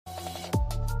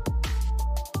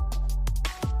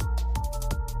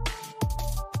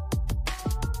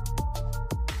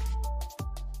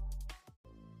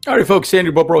All right, folks,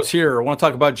 Andrew Bobros here. I want to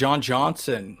talk about John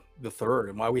Johnson III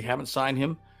and why we haven't signed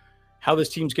him, how this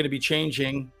team's going to be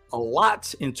changing a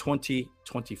lot in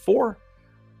 2024,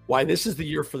 why this is the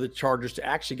year for the Chargers to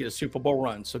actually get a Super Bowl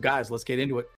run. So, guys, let's get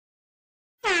into it.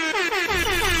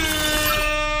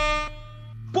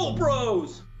 Bull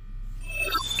Bros!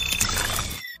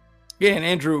 Again,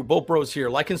 Andrew Bobros here.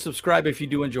 Like and subscribe if you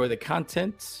do enjoy the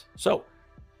content. So,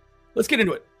 let's get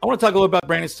into it. I want to talk a little about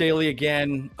Brandon Staley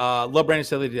again. Love Brandon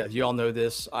Staley to death. You all know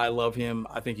this. I love him.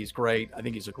 I think he's great. I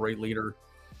think he's a great leader.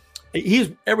 He's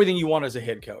everything you want as a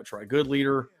head coach, right? Good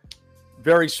leader,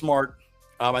 very smart.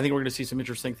 I think we're going to see some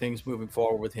interesting things moving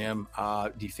forward with him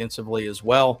defensively as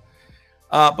well.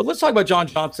 But let's talk about John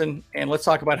Johnson, and let's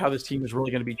talk about how this team is really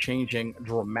going to be changing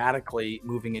dramatically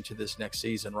moving into this next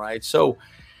season, right? So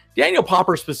Daniel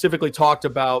Popper specifically talked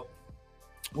about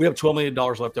we have $12 million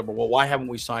left over. Well, why haven't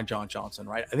we signed John Johnson,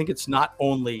 right? I think it's not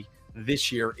only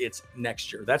this year, it's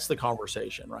next year. That's the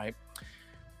conversation, right?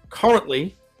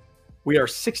 Currently, we are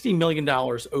 $60 million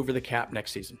over the cap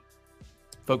next season.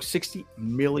 Folks, $60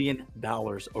 million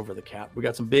over the cap. We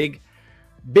got some big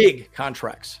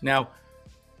contracts. Now,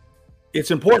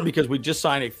 it's important because we just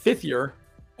signed a fifth year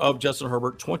of Justin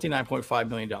Herbert, $29.5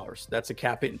 million. That's a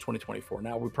cap hit in 2024.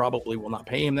 Now, we probably will not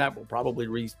pay him that. We'll probably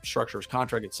restructure his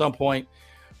contract at some point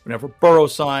whenever Burrow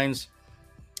signs,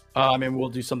 and we'll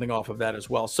do something off of that as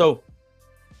well. So,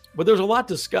 but there's a lot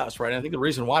discussed, right? And I think the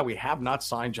reason why we have not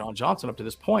signed John Johnson up to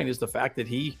this point is the fact that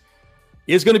he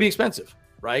is going to be expensive,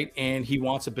 right? And he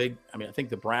wants a big, I think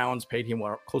the Browns paid him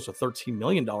close to $13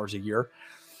 million a year.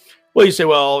 Well, you say,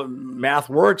 well, math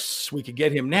works. We could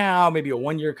get him now, maybe a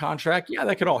one-year contract. Yeah,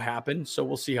 that could all happen. So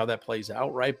we'll see how that plays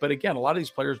out, right? But again, a lot of these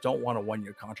players don't want a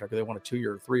one-year contract. They want a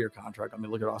 2-year or 3-year contract.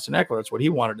 Look at Austin Ekeler. That's what he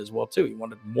wanted as well, too. He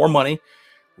wanted more money,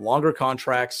 longer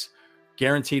contracts,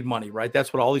 guaranteed money, right?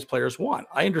 That's what all these players want.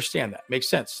 I understand that. Makes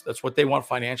sense. That's what they want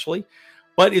financially.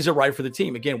 But is it right for the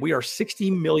team? Again, we are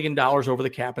 $60 million over the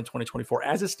cap in 2024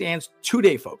 as it stands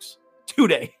today, folks.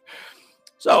 Today.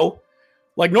 So,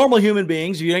 like normal human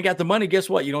beings, if you ain't got the money, guess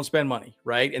what? You don't spend money,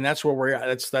 right? And that's where we're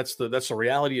at. That's the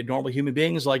reality of normal human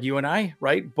beings like you and I,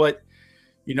 right? But,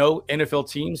 NFL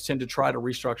teams tend to try to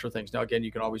restructure things. Now, again,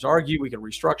 you can always argue, we can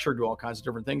restructure, do all kinds of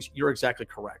different things. You're exactly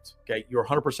correct, okay? You're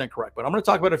 100% correct. But I'm going to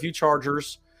talk about a few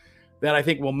Chargers that I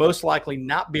think will most likely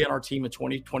not be on our team in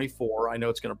 2024. I know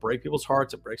it's going to break people's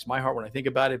hearts. It breaks my heart when I think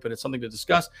about it, but it's something to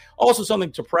discuss. Also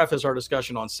something to preface our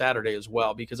discussion on Saturday as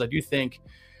well, because I do think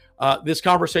this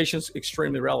conversation is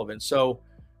extremely relevant. So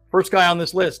first guy on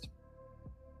this list,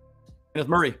 Kenneth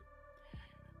Murray.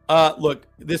 Look,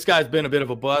 this guy's been a bit of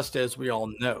a bust, as we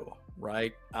all know,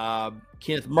 right?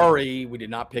 Kenneth Murray, we did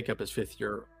not pick up his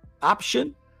fifth-year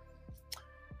option.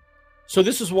 So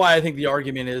this is why I think the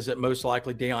argument is that most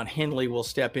likely Deion Henley will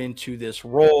step into this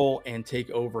role and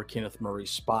take over Kenneth Murray's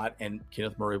spot, and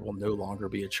Kenneth Murray will no longer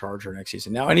be a Charger next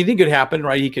season. Now, anything could happen,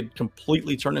 right? He could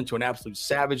completely turn into an absolute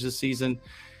savage this season.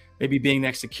 Maybe being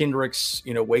next to Kendricks,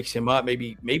 wakes him up.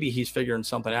 Maybe he's figuring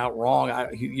something out wrong.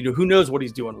 Who knows what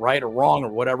he's doing, right or wrong or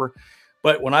whatever.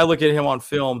 But when I look at him on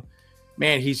film,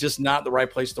 man, he's just not the right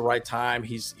place at the right time.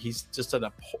 He's just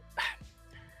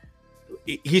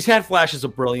he's had flashes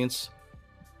of brilliance,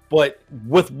 but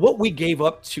with what we gave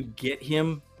up to get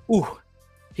him,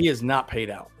 he has not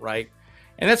paid out, right?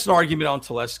 And that's an argument on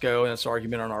Telesco, and that's an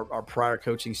argument on our prior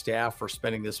coaching staff for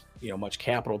spending this, much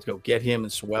capital to go get him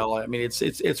and swell.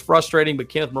 It's frustrating, but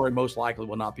Kenneth Murray most likely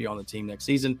will not be on the team next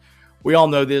season. We all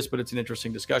know this, but it's an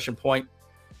interesting discussion point.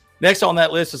 Next on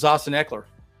that list is Austin Ekeler.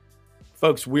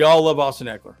 Folks, we all love Austin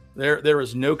Ekeler. There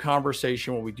is no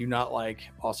conversation where we do not like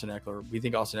Austin Ekeler. We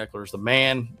think Austin Ekeler is the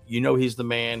man. He's the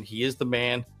man. He is the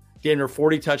man. Getting her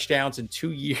 40 touchdowns in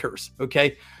 2 years,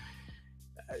 okay?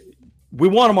 We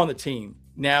want him on the team.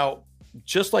 Now,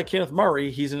 just like Kenneth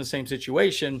Murray, he's in the same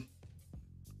situation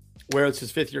where it's his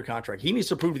fifth-year contract. He needs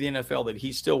to prove to the NFL that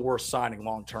he's still worth signing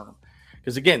long-term.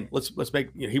 Because, again, let's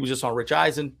make he was just on Rich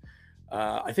Eisen,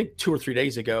 I think 2 or 3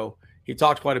 days ago. He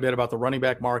talked quite a bit about the running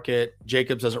back market.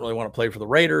 Jacobs doesn't really want to play for the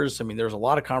Raiders. There's a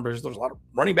lot of conversations. There's a lot of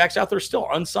running backs out there still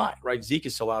unsigned, right? Zeke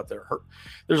is still out there.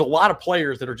 There's a lot of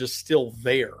players that are just still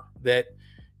there that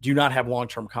do not have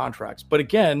long-term contracts. But,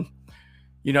 again,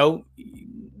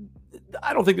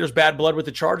 I don't think there's bad blood with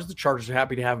the Chargers. The Chargers are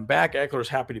happy to have him back. Ekeler's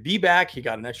happy to be back. He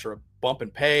got an extra bump in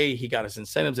pay. He got his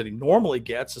incentives that he normally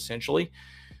gets, essentially.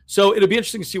 So it'll be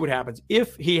interesting to see what happens.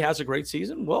 If he has a great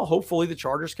season, well, hopefully the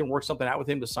Chargers can work something out with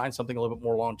him to sign something a little bit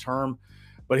more long-term.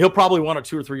 But he'll probably want a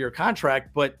 2 or 3 year contract.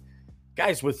 But,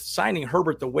 guys, with signing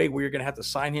Herbert the way we're going to have to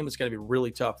sign him, it's going to be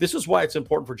really tough. This is why it's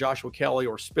important for Joshua Kelly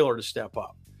or Spiller to step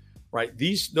up, right?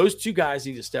 Those two guys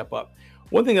need to step up.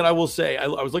 One thing that I will say, I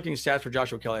was looking at stats for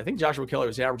Joshua Kelly. I think Joshua Kelly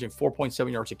was averaging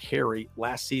 4.7 yards a carry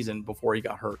last season before he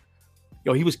got hurt.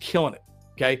 He was killing it.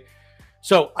 Okay.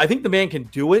 So I think the man can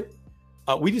do it.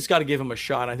 We just got to give him a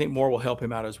shot. I think Moore will help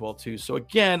him out as well, too. So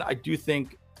again, I do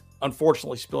think,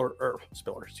 unfortunately,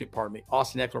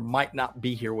 Austin Ekeler might not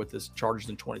be here with this Chargers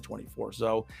in 2024.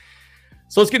 So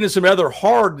let's get into some other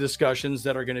hard discussions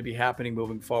that are going to be happening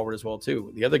moving forward as well,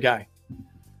 too. The other guy,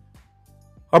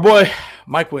 our boy,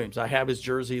 Mike Williams. I have his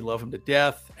jersey. Love him to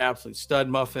death. Absolute stud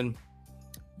muffin.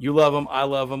 You love him. I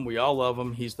love him. We all love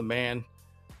him. He's the man.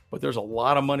 But there's a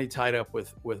lot of money tied up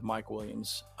with Mike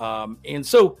Williams. And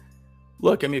so,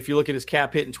 look, I mean, if you look at his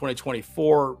cap hit in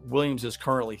 2024, Williams is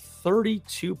currently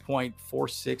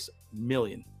 $32.46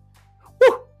 million.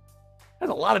 Woo!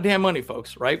 That's a lot of damn money,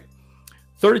 folks, right?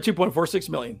 $32.46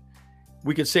 million.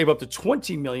 We could save up to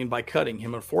 $20 million by cutting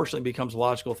him. Unfortunately, it becomes a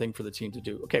logical thing for the team to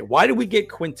do. Okay, why did we get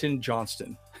Quentin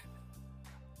Johnston?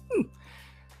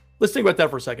 Let's think about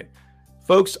that for a second.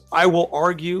 Folks, I will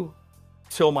argue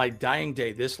till my dying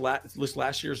day, this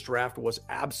last year's draft was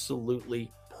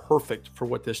absolutely perfect for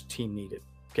what this team needed.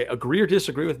 Okay, agree or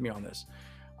disagree with me on this.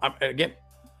 Again,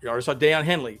 you already saw Deion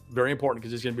Henley, very important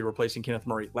because he's going to be replacing Kenneth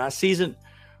Murray. Last season,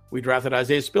 we drafted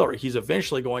Isaiah Spiller. He's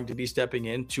eventually going to be stepping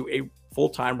into a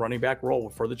full-time running back role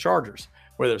for the Chargers,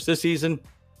 whether it's this season,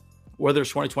 whether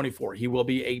it's 2024. He will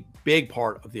be a big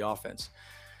part of the offense.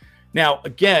 Now,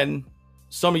 again,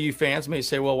 some of you fans may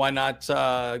say, well, why not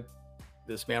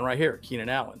this man right here, Keenan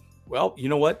Allen? Well, you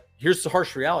know what? Here's the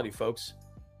harsh reality, folks.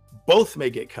 Both may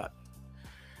get cut.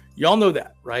 Y'all know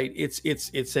that, right?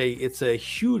 It's a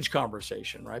huge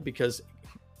conversation, right? Because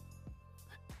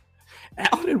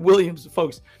Allen and Williams,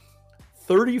 folks,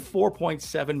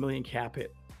 $34.7 million cap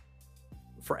hit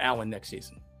for Allen next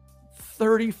season.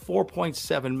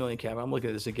 $34.7 million cap. I'm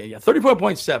looking at this again. Yeah,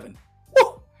 34.7.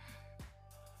 Woo!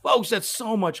 Folks, that's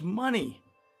so much money.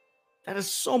 That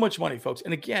is so much money, folks.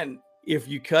 And again, if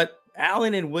you cut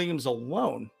Allen and Williams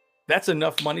alone, that's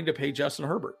enough money to pay Justin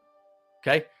Herbert.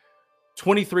 Okay,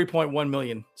 $23.1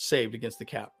 million saved against the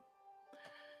cap.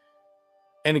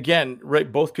 And again,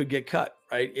 right, both could get cut.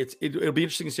 Right, it'll be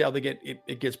interesting to see how they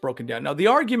it gets broken down. Now, the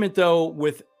argument though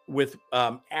with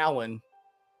Allen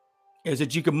is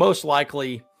that you could most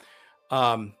likely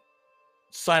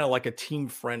sign a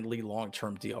team-friendly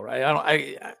long-term deal,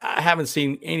 right? I haven't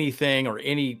seen anything or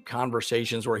any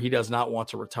conversations where he does not want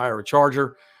to retire a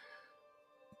Charger.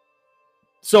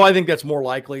 So I think that's more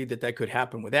likely that could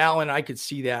happen with Allen. I could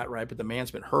see that, right? But the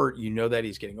man's been hurt. You know that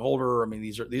he's getting older. I mean,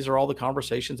 these are all the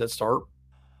conversations that start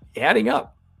adding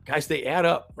up. Guys, they add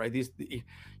up, right?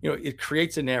 It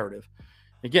creates a narrative.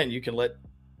 Again, you can let,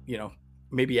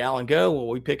 maybe Allen go. Well,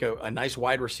 we pick a nice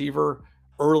wide receiver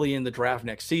early in the draft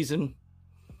next season,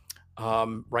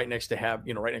 right next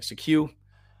to Q.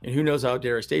 And who knows how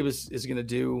Darius Davis is going to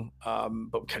do.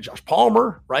 But Josh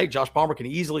Palmer, right? Josh Palmer can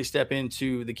easily step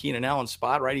into the Keenan Allen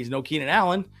spot, right? He's no Keenan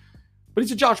Allen, but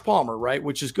he's a Josh Palmer, right?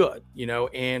 Which is good,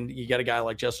 and you got a guy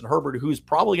like Justin Herbert, who's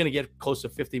probably going to get close to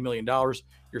 $50 million.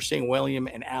 You're seeing William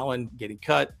and Allen getting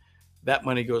cut. That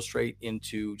money goes straight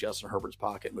into Justin Herbert's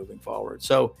pocket moving forward.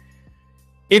 So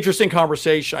interesting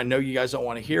conversation. I know you guys don't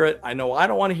want to hear it. I know I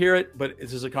don't want to hear it, but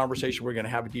this is a conversation we're going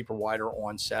to have a deeper, wider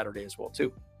on Saturday as well,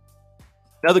 too.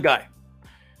 Another guy,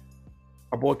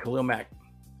 our boy Khalil Mack.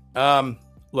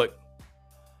 Look,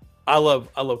 I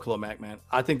love Khalil Mack, man.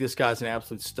 I think this guy's an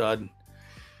absolute stud.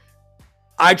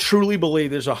 I truly believe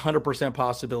there's 100%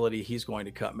 possibility he's going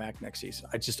to cut Mack next season.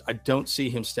 I don't see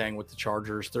him staying with the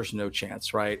Chargers. There's no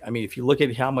chance, right? I mean, if you look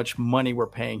at how much money we're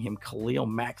paying him, Khalil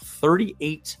Mack,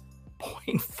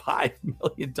 $38.5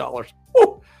 million.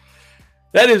 Woo!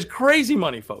 That is crazy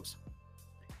money, folks.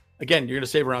 Again, you're going to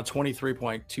save around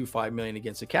 $23.25 million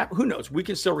against the cap. Who knows? We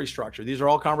can still restructure. These are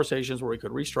all conversations where we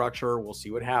could restructure. We'll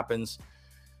see what happens.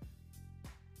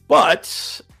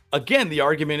 But again, the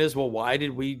argument is, well, why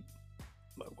did we?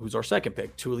 Who's our second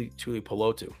pick? Tuli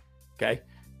Pelotu. Okay,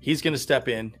 he's going to step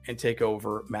in and take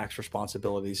over Mack's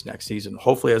responsibilities next season.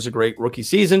 Hopefully, has a great rookie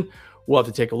season. We'll have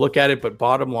to take a look at it. But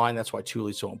bottom line, that's why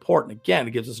Tuli's so important. Again,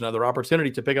 it gives us another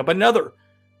opportunity to pick up another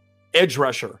edge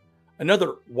rusher,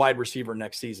 another wide receiver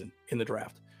next season in the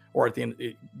draft, or at the end of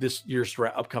this year's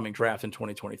upcoming draft in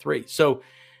 2023. So,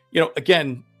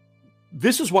 again,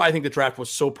 this is why I think the draft was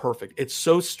so perfect. It's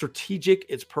so strategic.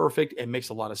 It's perfect. It makes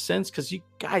a lot of sense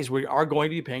because we are going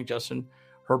to be paying Justin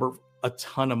Herbert a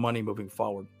ton of money moving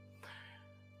forward.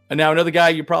 And now another guy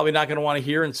you're probably not going to want to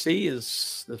hear and see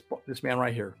is this man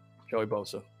right here, Joey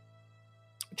Bosa.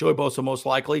 Joey Bosa, most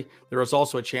likely, there is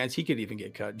also a chance he could even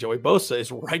get cut. Joey Bosa is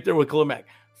right there with Khalil Mack.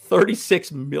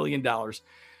 $36 million.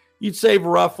 You'd save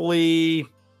roughly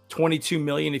 $22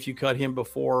 million if you cut him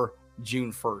before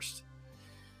June 1st.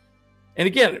 And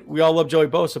again, we all love Joey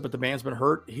Bosa, but the man's been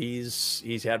hurt.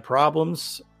 He's had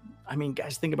problems. I mean,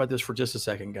 guys, think about this for just a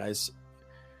second, guys.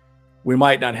 We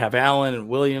might not have Allen and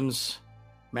Williams,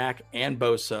 Mack, and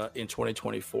Bosa in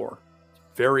 2024.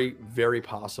 Very, very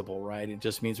possible, right? It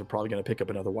just means we're probably going to pick up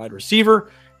another wide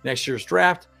receiver next year's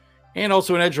draft and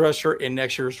also an edge rusher in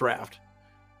next year's draft,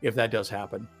 if that does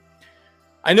happen.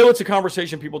 I know it's a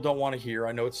conversation people don't want to hear.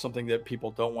 I know it's something that people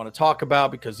don't want to talk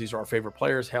about because these are our favorite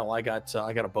players. Hell, I got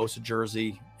a Bosa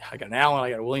jersey. I got an Allen.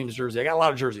 I got a Williams jersey. I got a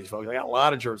lot of jerseys, folks. I got a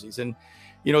lot of jerseys. And,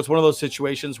 you know, it's one of those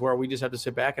situations where we just have to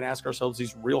sit back and ask ourselves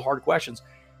these real hard questions.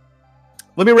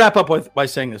 Let me wrap up by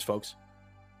saying this, folks.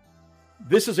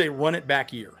 This is a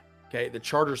run-it-back year, okay? The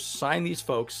Chargers signed these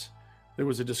folks. There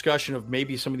was a discussion of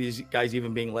maybe some of these guys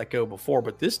even being let go before,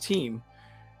 but this team,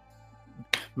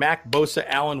 Mack, Bosa,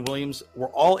 Allen, Williams, were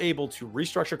all able to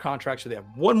restructure contracts so they have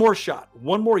one more shot,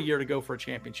 one more year to go for a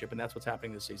championship, and that's what's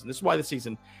happening this season. This is why the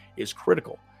season is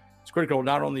critical. It's critical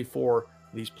not only for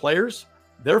these players,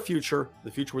 their future, the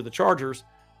future with the Chargers,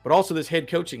 but also this head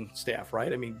coaching staff,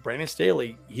 right? I mean, Brandon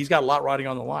Staley, he's got a lot riding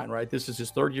on the line, right? This is his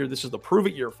third year. This is the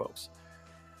prove-it year, folks.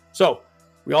 So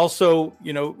we also,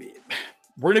 you know,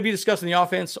 we're going to be discussing the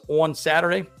offense on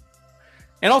Saturday.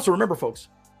 And also remember, folks,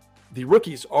 the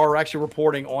rookies are actually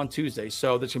reporting on Tuesday.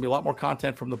 So there's going to be a lot more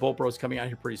content from the Bolt Bros coming out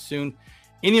here pretty soon.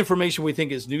 Any information we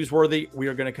think is newsworthy, we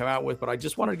are going to come out with. But I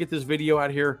just wanted to get this video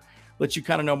out here, let you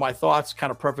kind of know my thoughts, kind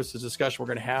of preface this discussion we're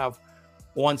going to have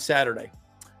on Saturday.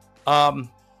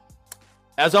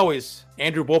 As always,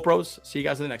 Andrew Bolt Bros. See you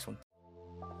guys in the next one.